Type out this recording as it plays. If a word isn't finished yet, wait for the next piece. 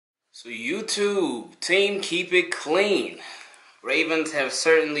So YouTube, team, keep it clean. Ravens have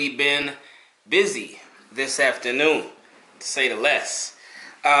certainly been busy this afternoon, to say the less.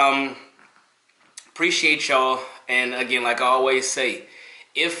 Appreciate y'all, and again, like I always say,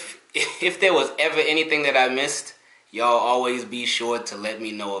 if there was ever anything that I missed, y'all always be sure to let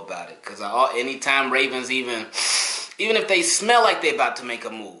me know about it. Because anytime Ravens, even if they smell like they're about to make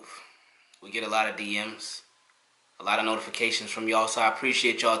a move, we get a lot of DMs. A lot of notifications from y'all, so I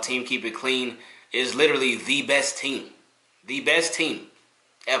appreciate y'all. Team Keep It Clean is literally the best team. The best team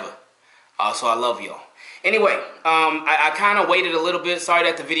ever. So I love y'all. Anyway, I kind of waited a little bit. Sorry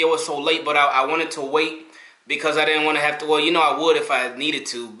that the video was so late, but I wanted to wait because I didn't want to have to, well, you know I would if I needed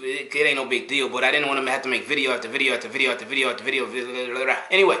to. It ain't no big deal, but I didn't want to have to make video after video after video after video after video.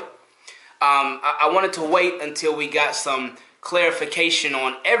 Anyway, I wanted to wait until we got some clarification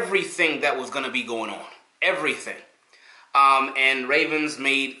on everything that was going to be going on. Everything. And Ravens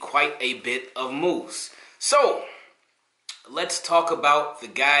made quite a bit of moves. So, let's talk about the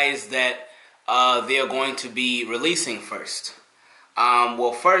guys that they're going to be releasing first.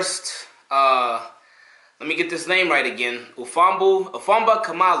 First, let me get this name right again. Ufamba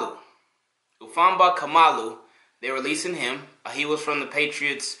Kamalu. Ufamba Kamalu, they're releasing him. He was from the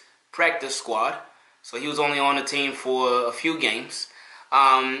Patriots practice squad, so he was only on the team for a few games.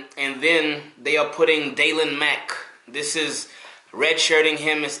 And then they are putting Daylon Mack. This is redshirting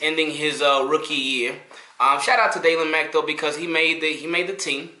him. It's ending his rookie year. Shout out to Daylon Mack though, because he made the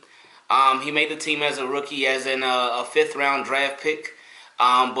team. He made the team as a rookie, as in a 5th round draft pick.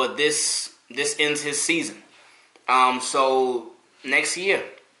 But this ends his season. So next year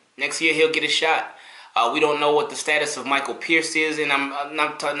he'll get a shot. We don't know what the status of Michael Pierce is, and I'm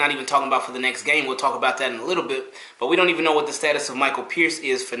not even talking about for the next game. We'll talk about that in a little bit. But we don't even know what the status of Michael Pierce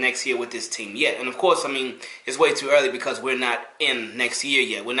is for next year with this team yet. And of course, I mean, it's way too early because we're not in next year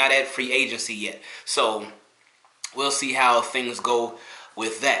yet. We're not at free agency yet. So we'll see how things go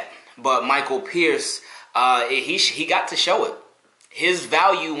with that. But Michael Pierce, he got to show it. His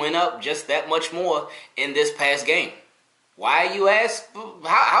value went up just that much more in this past game. Why, you ask?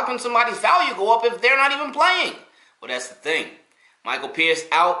 How can somebody's value go up if they're not even playing? Well, that's the thing. Michael Pierce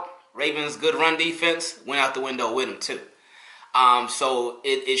out. Ravens' good run defense went out the window with him, too. So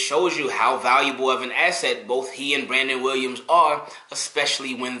it shows you how valuable of an asset both he and Brandon Williams are,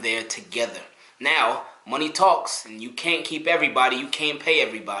 especially when they're together. Now, money talks, and you can't keep everybody. You can't pay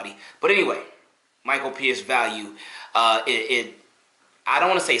everybody. But anyway, Michael Pierce value, I don't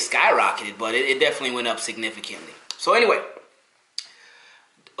want to say skyrocketed, but it definitely went up significantly. So anyway,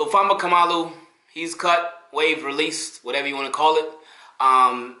 Ufamba Kamalu, he's cut, waived, released, whatever you want to call it.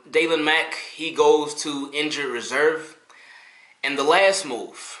 Daylon Mack, he goes to injured reserve. And the last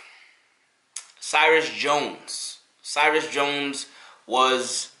move, Cyrus Jones. Cyrus Jones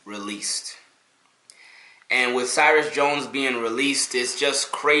was released. And with Cyrus Jones being released, it's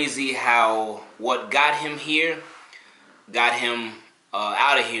just crazy how what got him here got him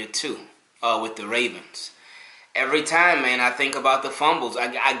out of here too with the Ravens. Every time, man, I think about the fumbles.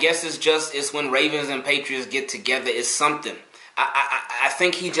 I guess it's when Ravens and Patriots get together, it's something. I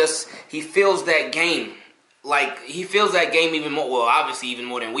think he feels that game. Like, he feels that game even more, well, obviously even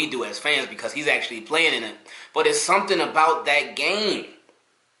more than we do as fans because he's actually playing in it. But it's something about that game.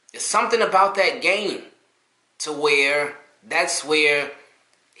 It's something about that game to where that's where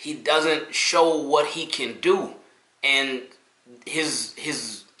he doesn't show what he can do. And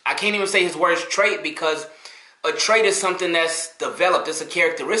I can't even say his worst trait because a trait is something that's developed. It's a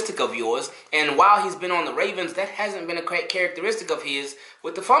characteristic of yours. And while he's been on the Ravens, that hasn't been a characteristic of his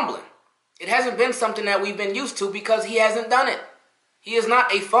with the fumbling. It hasn't been something that we've been used to because he hasn't done it. He is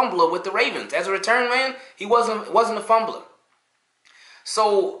not a fumbler with the Ravens. As a return man, he wasn't a fumbler.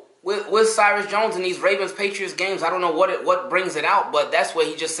 So with Cyrus Jones in these Ravens-Patriots games, I don't know what brings it out, but that's where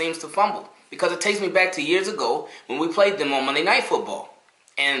he just seems to fumble. Because it takes me back to years ago when we played them on Monday Night Football.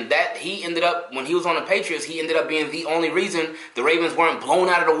 And that he ended up, when he was on the Patriots, he ended up being the only reason the Ravens weren't blown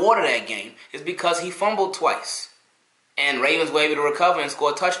out of the water that game is because he fumbled twice. And Ravens were able to recover and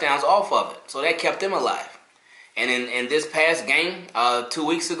score touchdowns off of it. So that kept them alive. And in this past game, 2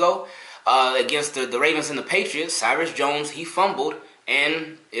 weeks ago, against the Ravens and the Patriots, Cyrus Jones, he fumbled.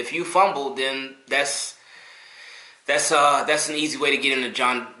 And if you fumble, then that's an easy way to get into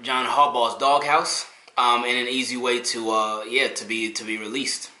John Harbaugh's doghouse. And an easy way to be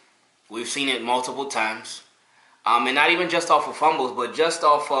released. We've seen it multiple times, and not even just off of fumbles, but just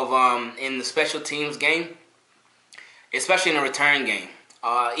off of in the special teams game, especially in a return game.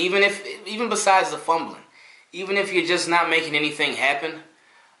 Even besides the fumbling, even if you're just not making anything happen,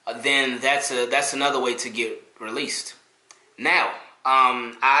 then that's another way to get released. Now,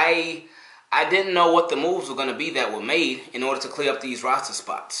 I didn't know what the moves were going to be that were made in order to clear up these roster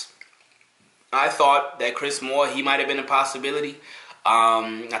spots. I thought that Chris Moore, he might have been a possibility.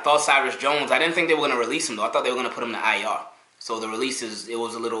 I thought Cyrus Jones, I didn't think they were going to release him, though. I thought they were going to put him to IR. So the releases, it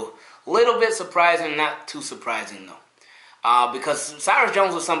was a little bit surprising, not too surprising, though. Because Cyrus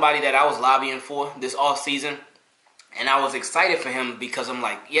Jones was somebody that I was lobbying for this offseason. And I was excited for him because I'm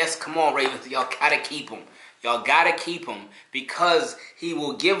like, yes, come on, Ravens, y'all got to keep him. Y'all got to keep him because he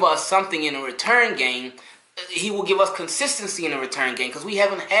will give us something in a return game. He will give us consistency in a return game because we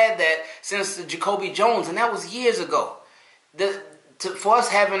haven't had that since Jacoby Jones, and that was years ago. For us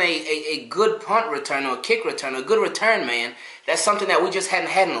having a good punt return or a kick return, a good return man, that's something that we just hadn't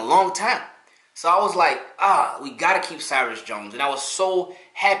had in a long time. So I was like, we got to keep Cyrus Jones. And I was so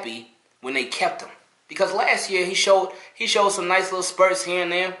happy when they kept him. Because last year he showed some nice little spurts here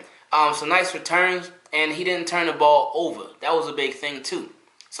and there, some nice returns, and he didn't turn the ball over. That was a big thing too.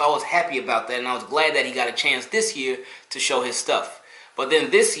 So I was happy about that, and I was glad that he got a chance this year to show his stuff. But then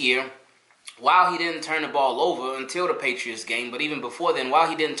this year, while he didn't turn the ball over until the Patriots game, but even before then, while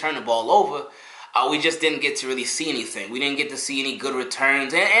he didn't turn the ball over, we just didn't get to really see anything. We didn't get to see any good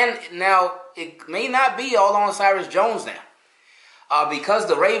returns. And now, it may not be all on Cyrus Jones now. Because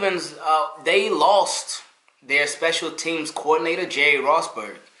the Ravens, they lost their special teams coordinator, Jerry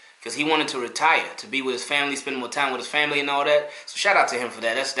Rossberg, because he wanted to retire, to be with his family, spend more time with his family and all that. So shout out to him for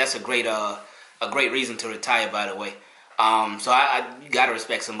that. That's a great reason to retire, by the way. So I gotta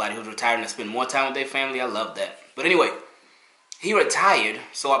respect somebody who's retiring to spend more time with their family. I love that. But anyway, he retired.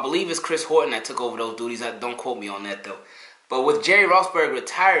 So I believe it's Chris Horton that took over those duties. Don't quote me on that though. But with Jerry Rossberg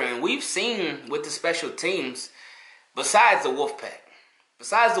retiring, we've seen with the special teams, besides the Wolfpack,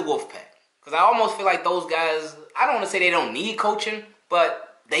 because I almost feel like those guys, I don't want to say they don't need coaching,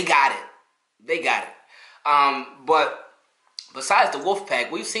 but they got it. But besides the Wolfpack,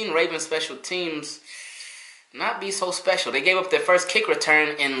 we've seen Ravens special teams not be so special. They gave up their first kick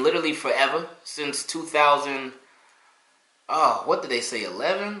return in literally forever, since 2000. What did they say,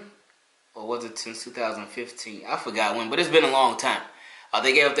 11? Or was it since 2015? I forgot when, but it's been a long time.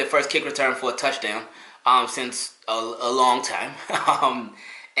 They gave up their first kick return for a touchdown since a long time.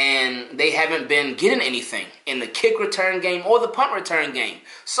 And they haven't been getting anything in the kick return game or the punt return game.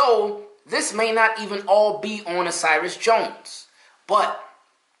 So this may not even all be on a Cyrus Jones. But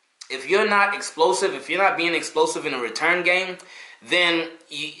if you're not explosive, if you're not being explosive in a return game, then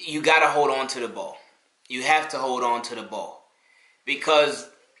you got to hold on to the ball. You have to hold on to the ball. Because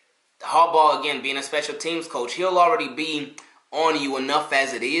Harbaugh, again, being a special teams coach, he'll already be on you enough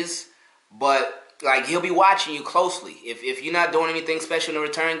as it is. But like, he'll be watching you closely. If you're not doing anything special in the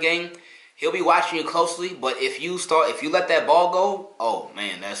return game, he'll be watching you closely. But if you let that ball go, oh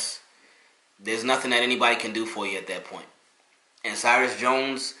man, there's nothing that anybody can do for you at that point. And Cyrus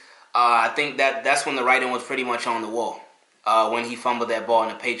Jones, I think that's when the writing was pretty much on the wall, when he fumbled that ball in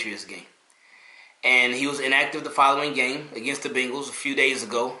the Patriots game. And he was inactive the following game against the Bengals a few days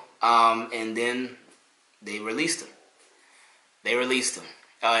ago, and then they released him.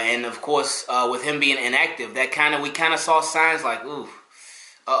 And of course, with him being inactive, we kind of saw signs like, ooh,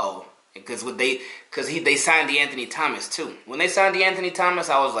 because they signed DeAnthony Thomas too. When they signed DeAnthony Thomas,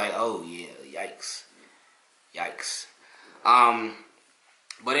 I was like, oh yeah, yikes.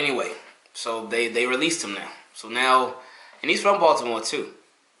 But anyway, so they released him now. So now, and he's from Baltimore too.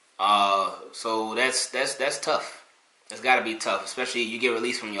 So that's tough. That's got to be tough, especially you get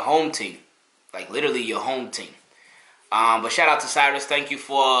released from your home team, like literally your home team. But shout out to Cyrus. Thank you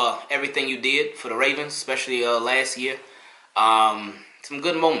for everything you did for the Ravens, especially last year. Some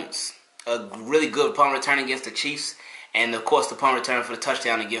good moments. A really good punt return against the Chiefs, and of course the punt return for the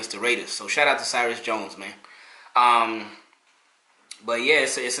touchdown against the Raiders. So shout out to Cyrus Jones, man. But yeah,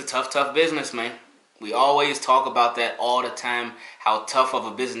 it's a tough business, man. We always talk about that all the time, how tough of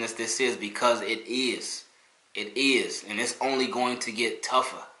a business this is, because it is. It is, and it's only going to get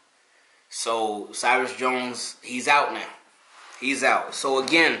tougher. So Cyrus Jones, he's out now. He's out. So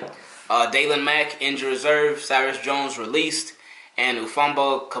again, Dalen Mack, injured reserve. Cyrus Jones released. And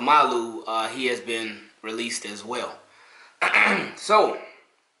Ufamba Kamalu, he has been released as well. So,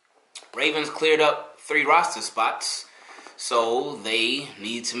 Ravens cleared up 3 roster spots. So, they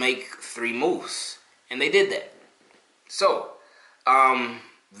need to make 3 moves. And they did that. So,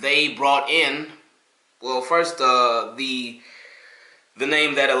 they brought in, well, first, the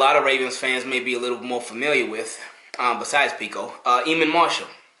name that a lot of Ravens fans may be a little more familiar with, besides Peko, Eamon Marshall.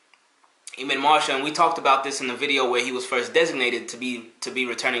 Eamon Marshall, and we talked about this in the video where he was first designated to be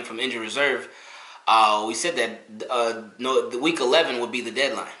returning from injured reserve. We said that the week 11 would be the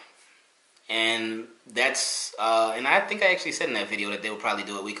deadline, and that's and I think I actually said in that video that they would probably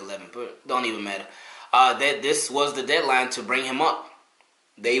do it week 11, but don't even matter. That this was the deadline to bring him up.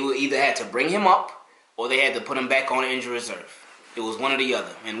 They would either had to bring him up or they had to put him back on injury reserve. It was one or the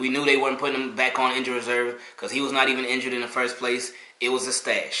other, and we knew they weren't putting him back on injury reserve because he was not even injured in the first place. It was a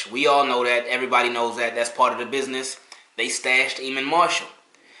stash. We all know that. Everybody knows that. That's part of the business. They stashed Eamon Marshall.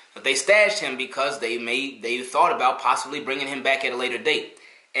 But they stashed him because they thought about possibly bringing him back at a later date.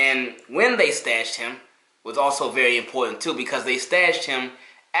 And when they stashed him was also very important too, because they stashed him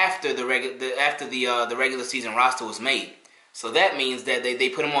after the regular season roster was made. So that means that they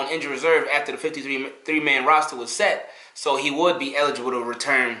put him on injury reserve after the 53-man roster was set, so he would be eligible to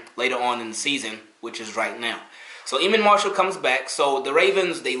return later on in the season, which is right now. So Eamon Marshall comes back. So the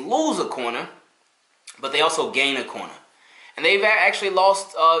Ravens, they lose a corner, but they also gain a corner. And they've actually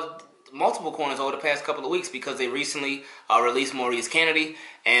lost multiple corners over the past couple of weeks because they recently released Maurice Kennedy,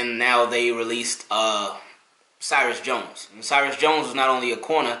 and now they released Cyrus Jones. And Cyrus Jones was not only a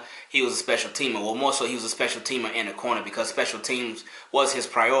corner, he was a special teamer. Well, more so he was a special teamer and a corner because special teams was his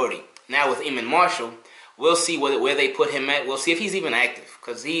priority. Now with Eamon Marshall, we'll see where they put him at. We'll see if he's even active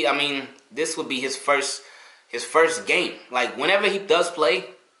because this would be his first game. Like whenever he does play,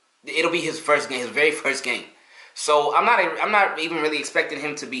 it'll be his first game, his very first game. So I'm not even really expecting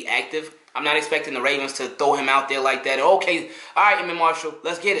him to be active. I'm not expecting the Ravens to throw him out there like that. Okay, all right, Eamon Marshall,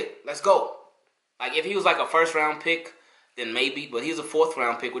 let's get it. Let's go. Like if he was like a first-round pick, then maybe. But he's a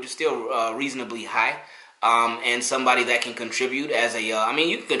fourth-round pick, which is still reasonably high. And somebody that can contribute as a...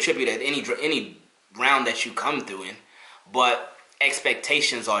 you can contribute at any round that you come through in. But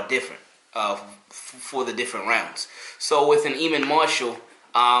expectations are different for the different rounds. So with an Eamon Marshall...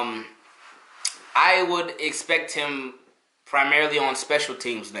 I would expect him primarily on special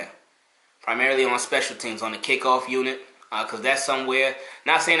teams now. Primarily on special teams, on the kickoff unit. Because that's somewhere,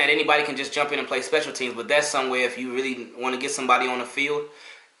 not saying that anybody can just jump in and play special teams, but that's somewhere if you really want to get somebody on the field,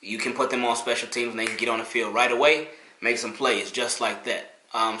 you can put them on special teams and they can get on the field right away, make some plays just like that.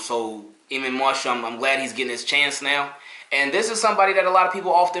 So Eamon Marshall, I'm glad he's getting his chance now. And this is somebody that a lot of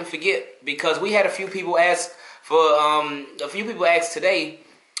people often forget because we had a few people ask today,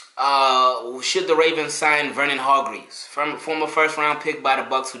 should the Ravens sign Vernon Hargreaves, former first-round pick by the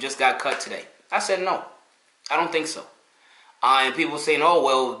Bucs who just got cut today? I said no. I don't think so. And people saying, oh,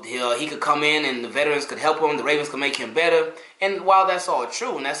 well, he could come in and the veterans could help him. The Ravens could make him better. And while that's all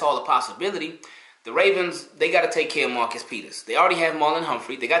true and that's all a possibility, the Ravens, they got to take care of Marcus Peters. They already have Marlon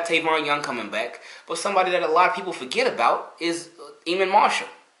Humphrey. They got Tavon Young coming back. But somebody that a lot of people forget about is Eamon Marshall.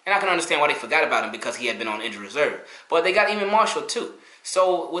 And I can understand why they forgot about him because he had been on injury reserve. But they got Eamon Marshall too.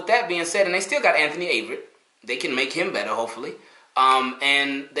 So with that being said, and they still got Anthony Averett. They can make him better, hopefully.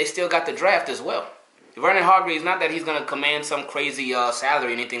 And they still got the draft as well. Vernon Hargreaves, not that he's going to command some crazy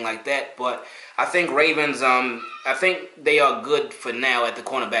salary or anything like that, but I think Ravens, I think they are good for now at the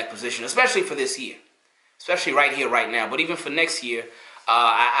cornerback position, especially for this year. Especially right here, right now. But even for next year,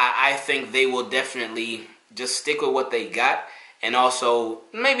 I think they will definitely just stick with what they got and also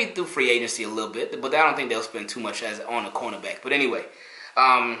maybe through free agency a little bit, but I don't think they'll spend too much on a cornerback. But anyway,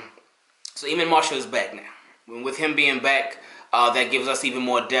 so Eamon Marshall is back now. With him being back, that gives us even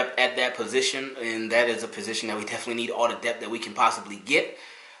more depth at that position, and that is a position that we definitely need all the depth that we can possibly get.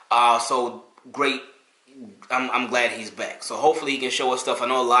 So great. I'm glad he's back. So hopefully he can show us stuff. I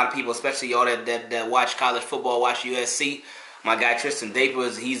know a lot of people, especially y'all that watch college football, watch USC. My guy Tristan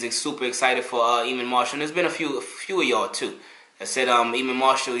Draper, he's super excited for Eamon Marshall. And there's been a few of y'all too that said Eamon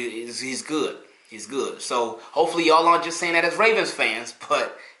Marshall he's good. He's good. So hopefully y'all aren't just saying that as Ravens fans,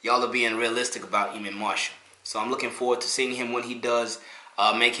 but y'all are being realistic about Eamon Marshall. So I'm looking forward to seeing him when he does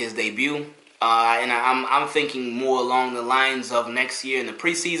make his debut. And I'm thinking more along the lines of next year in the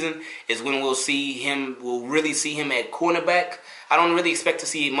preseason is when we'll really see him at cornerback. I don't really expect to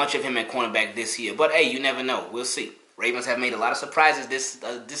see much of him at cornerback this year, but hey, you never know. We'll see. Ravens have made a lot of surprises this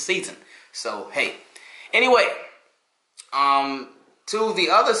season. So hey, anyway, to the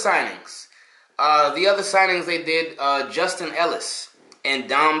other signings. They did Justin Ellis and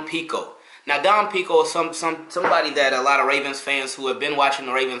Dom Peko. Now, Dom Peko is somebody that a lot of Ravens fans who have been watching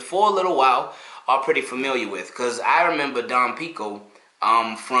the Ravens for a little while are pretty familiar with. Because I remember Dom Peko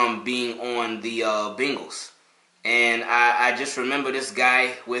from being on the Bengals. And I just remember this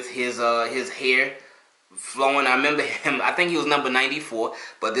guy with his hair flowing. I remember him. I think he was number 94.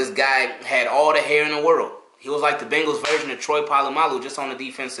 But this guy had all the hair in the world. He was like the Bengals version of Troy Polamalu just on the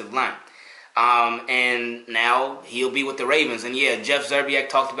defensive line. And now he'll be with the Ravens. And yeah, Jeff Zerbiak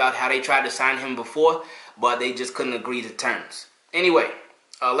talked about how they tried to sign him before, but they just couldn't agree to terms. Anyway,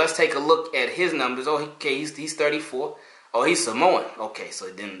 let's take a look at his numbers. Okay, he's 34. Oh, he's Samoan. Okay, so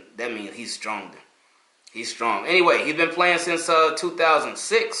then that means he's strong then. He's strong. Anyway, he's been playing since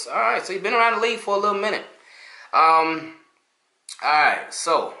 2006. All right, so he's been around the league for a little minute. All right,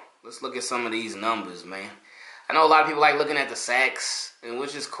 so let's look at some of these numbers, man. I know a lot of people like looking at the sacks, and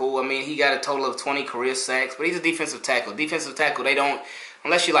which is cool. I mean, he got a total of 20 career sacks, but he's a defensive tackle. Defensive tackle, they don't,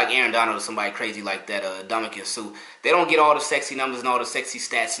 unless you're like Aaron Donald or somebody crazy like that, Dominican Sue, they don't get all the sexy numbers and all the sexy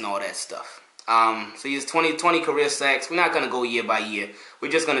stats and all that stuff. So he has 20 career sacks. We're not going to go year by year.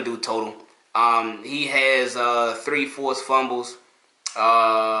 We're just going to do total. He has 3 forced fumbles,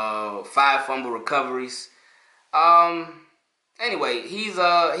 5 fumble recoveries. Anyway, he's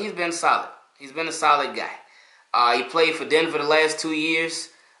been solid. He's been a solid guy. He played for Denver the last 2 years,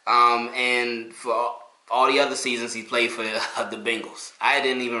 and for all the other seasons he played for the Bengals. I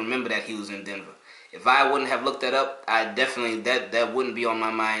didn't even remember that he was in Denver. If I wouldn't have looked that up, I definitely that wouldn't be on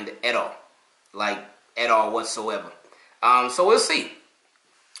my mind at all, like at all whatsoever. So we'll see.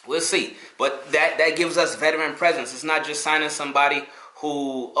 We'll see. But that gives us veteran presence. It's not just signing somebody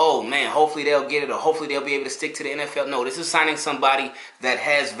who, oh man, hopefully they'll get it or hopefully they'll be able to stick to the NFL. No, this is signing somebody that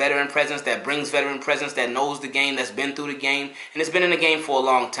has veteran presence, that brings veteran presence, that knows the game, that's been through the game, and has been in the game for a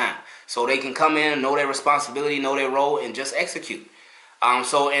long time. So they can come in, know their responsibility, know their role, and just execute.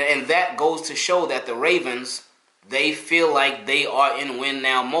 And that goes to show that the Ravens, they feel like they are in win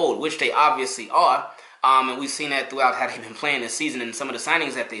now mode, which they obviously are. And we've seen that throughout how they've been playing this season and some of the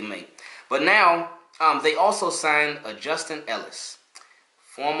signings that they made. But now, they also signed Justin Ellis,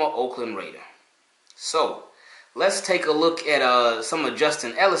 former Oakland Raider. So, let's take a look at some of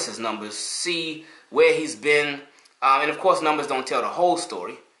Justin Ellis's numbers, see where he's been. And of course, numbers don't tell the whole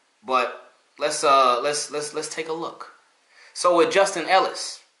story, but let's take a look. So with Justin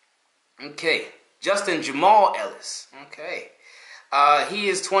Ellis, okay, Justin Jamal Ellis, okay, he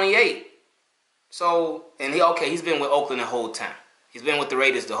is 28. So, and he's been with Oakland the whole time. He's been with the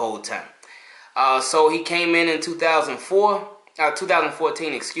Raiders the whole time. So he came in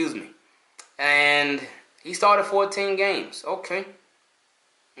 2014, excuse me. And he started 14 games. Okay.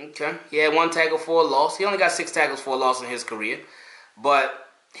 He had 1 tackle for a loss. He only got 6 tackles for a loss in his career. But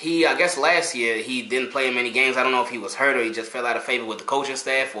I guess last year, he didn't play in many games. I don't know if he was hurt or he just fell out of favor with the coaching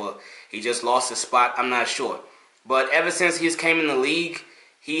staff or he just lost his spot. I'm not sure. But ever since he came in the league,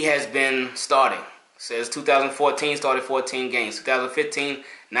 he has been starting. Says 2014, started 14 games. 2015,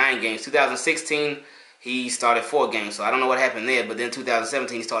 9 games. 2016, he started 4 games. So I don't know what happened there. But then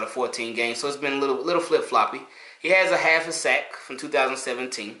 2017, he started 14 games. So it's been a little flip-floppy. He has a half a sack from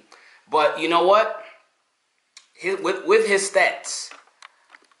 2017. But you know what? With his stats,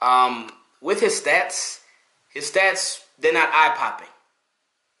 his stats, they're not eye-popping.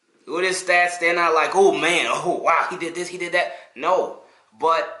 With his stats, they're not like, oh man, oh wow, he did this, he did that. No.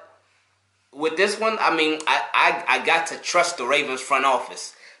 But with this one, I mean, I got to trust the Ravens front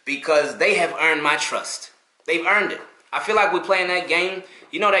office because they have earned my trust. They've earned it. I feel like we're playing that game.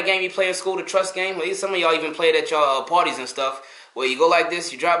 You know that game you play in school, the trust game? Well, some of y'all even play it at your parties and stuff where you go like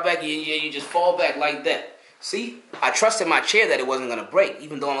this, you drop back, you just fall back like that. See? I trusted my chair that it wasn't going to break,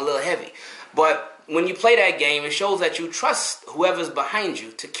 even though I'm a little heavy. But when you play that game, it shows that you trust whoever's behind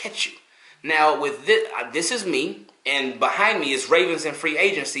you to catch you. Now, with this is me, and behind me is Ravens in free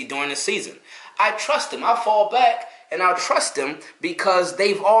agency during the season. I trust them. I fall back, and I'll trust them because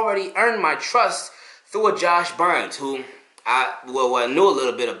they've already earned my trust through a Josh Burns, who I knew a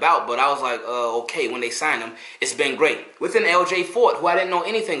little bit about, but I was like, okay, when they signed him, it's been great. With an LJ Ford, who I didn't know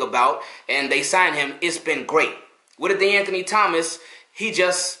anything about, and they signed him, it's been great. With a DeAnthony Thomas, he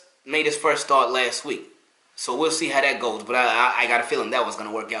just made his first start last week. So we'll see how that goes, but I got a feeling that was going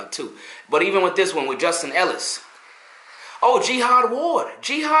to work out too. But even with this one, with Justin Ellis, oh, Jihad Ward.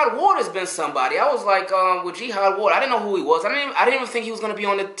 Jihad Ward has been somebody. I was like, with Jihad Ward, I didn't know who he was. I didn't even think he was going to be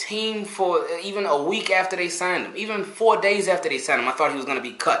on the team for even a week after they signed him. Even 4 days after they signed him, I thought he was going to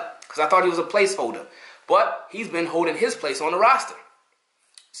be cut because I thought he was a placeholder. But he's been holding his place on the roster.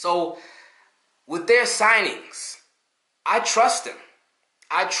 So with their signings, I trust him.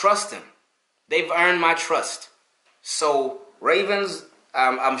 They've earned my trust. So Ravens,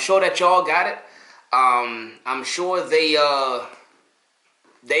 I'm sure that y'all got it. I'm sure they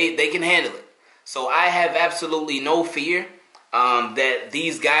can handle it. So I have absolutely no fear that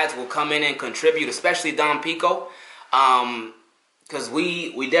these guys will come in and contribute, especially Don Peko, because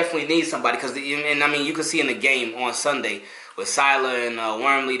we definitely need somebody. And I mean, you can see in the game on Sunday with Siler and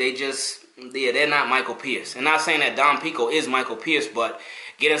Wormley, they're not Michael Pierce. And not saying that Don Peko is Michael Pierce, but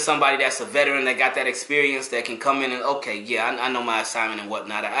getting somebody that's a veteran that got that experience that can come in and, okay, yeah, I know my assignment and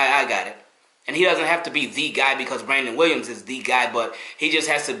whatnot. I got it. And he doesn't have to be the guy because Brandon Williams is the guy, but he just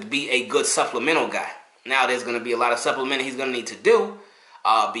has to be a good supplemental guy. Now there's going to be a lot of supplementing he's going to need to do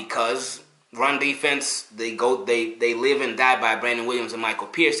because run defense, they live and die by Brandon Williams and Michael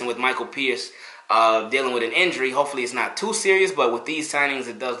Pierce. And with Michael Pierce dealing with an injury, hopefully it's not too serious. But with these signings,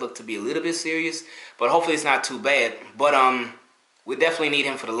 it does look to be a little bit serious. But hopefully it's not too bad. But we definitely need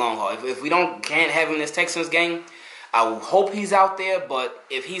him for the long haul. If we can't have him in this Texans game, I hope he's out there. But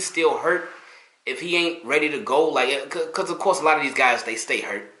if he's still hurt, if he ain't ready to go, like, because of course a lot of these guys, they stay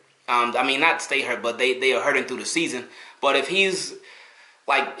hurt. I mean, not stay hurt, but they are hurting through the season. But if he's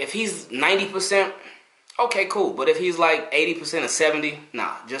 90%, okay, cool. But if he's like 80% or 70,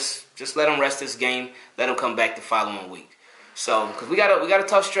 nah, just let him rest this game. Let him come back the following week. So, because we got a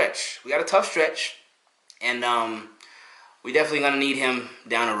tough stretch. We got a tough stretch, and we definitely gonna need him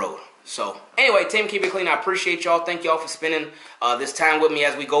down the road. So, anyway, team, keep it clean. I appreciate y'all. Thank y'all for spending this time with me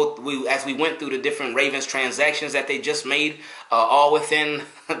as we went through the different Ravens transactions that they just made, all within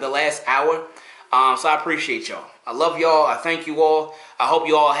the last hour. So I appreciate y'all. I love y'all. I thank you all. I hope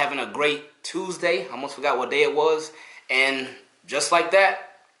you all having a great Tuesday. I almost forgot what day it was. And just like that,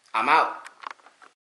 I'm out.